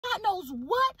God knows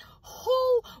what,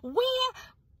 who, where.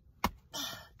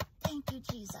 Thank you,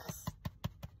 Jesus.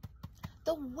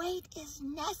 The wait is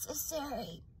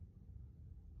necessary.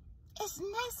 It's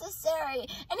necessary,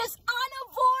 and it's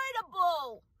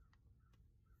unavoidable.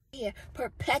 Here,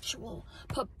 perpetual,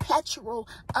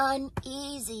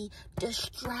 uneasy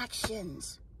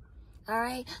distractions. All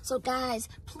right? So, guys,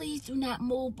 please do not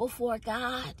move before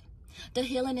God. The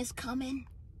healing is coming.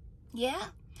 Yeah?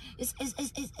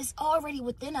 It's already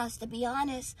within us, to be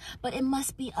honest, but it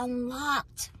must be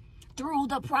unlocked through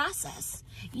the process.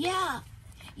 Yeah.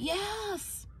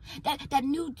 Yes. That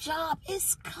new job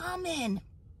is coming.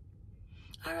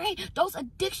 All right? Those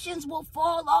addictions will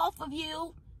fall off of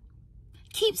you.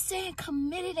 Keep staying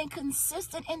committed and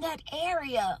consistent in that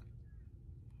area.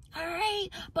 All right?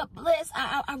 But Bliss,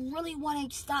 I really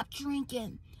want to stop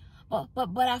drinking. But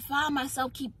I find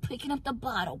myself keep picking up the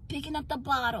bottle.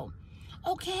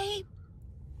 Okay?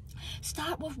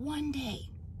 Start with 1 day.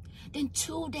 Then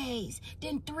 2 days,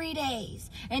 then 3 days,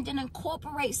 and then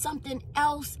incorporate something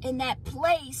else in that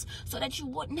place so that you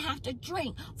wouldn't have to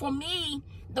drink. For me,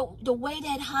 the way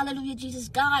that, hallelujah, Jesus,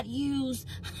 God used,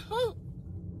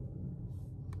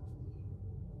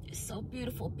 it's so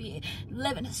beautiful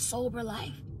living a sober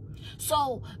life.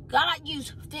 So God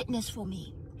used fitness for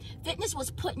me. Fitness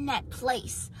was put in that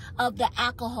place of the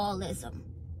alcoholism.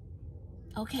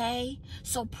 Okay,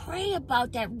 so pray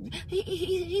about that.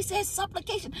 He says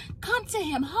supplication. Come to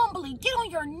him humbly. Get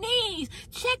on your knees.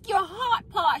 Check your heart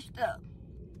posture.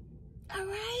 All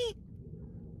right.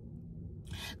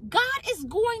 God is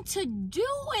going to do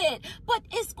it, but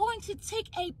it's going to take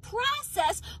a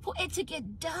process for it to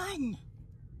get done.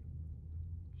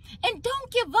 And don't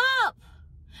give up.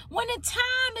 When the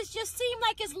time is just seemed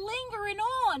like it's lingering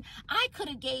on, I could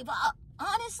have gave up.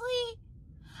 Honestly,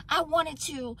 I wanted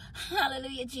to,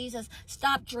 hallelujah, Jesus,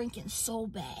 stop drinking so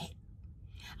bad.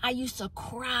 I used to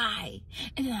cry,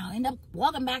 and then I'll end up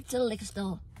walking back to the liquor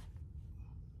store.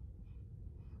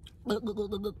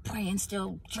 Praying,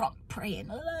 still drunk, praying.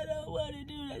 Oh, I don't want to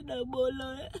do that no more,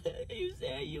 Lord. You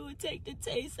said you would take the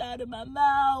taste out of my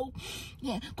mouth.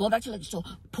 Yeah, going back to the liquor store,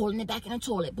 pulling it back in the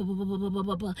toilet.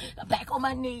 Back on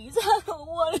my knees. I don't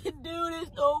want to do this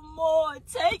no more.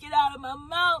 Take it out of my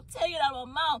mouth. Take it out of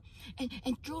my mouth.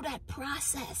 And through that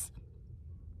process,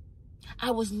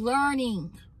 I was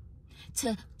learning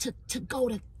to go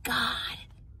to God.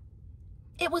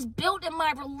 It was built in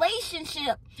my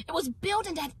relationship. It was built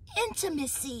in that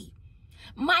intimacy.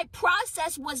 My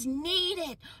process was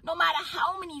needed. No matter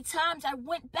how many times I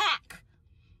went back,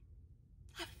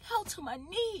 I fell to my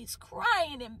knees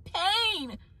crying in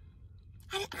pain.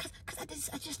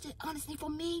 Honestly, for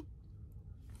me,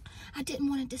 I didn't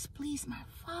want to displease my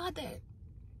Father.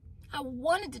 I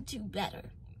wanted to do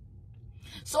better.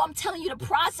 So I'm telling you, the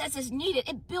process is needed.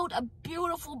 It built a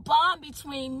beautiful bond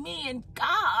between me and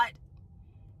God.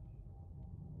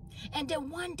 And then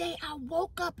one day I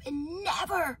woke up and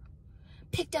never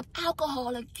picked up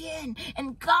alcohol again.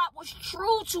 And God was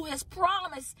true to his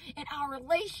promise in our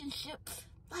relationship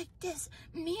like this.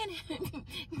 Me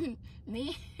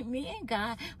and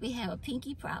God, we have a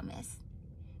pinky promise.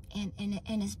 And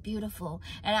it's beautiful.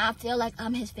 And I feel like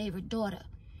I'm his favorite daughter.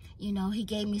 You know, he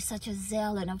gave me such a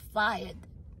zeal and a fire.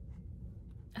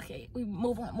 Okay, we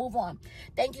move on.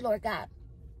 Thank you, Lord God.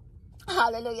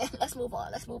 Hallelujah. Let's move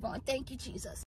on. Thank you, Jesus.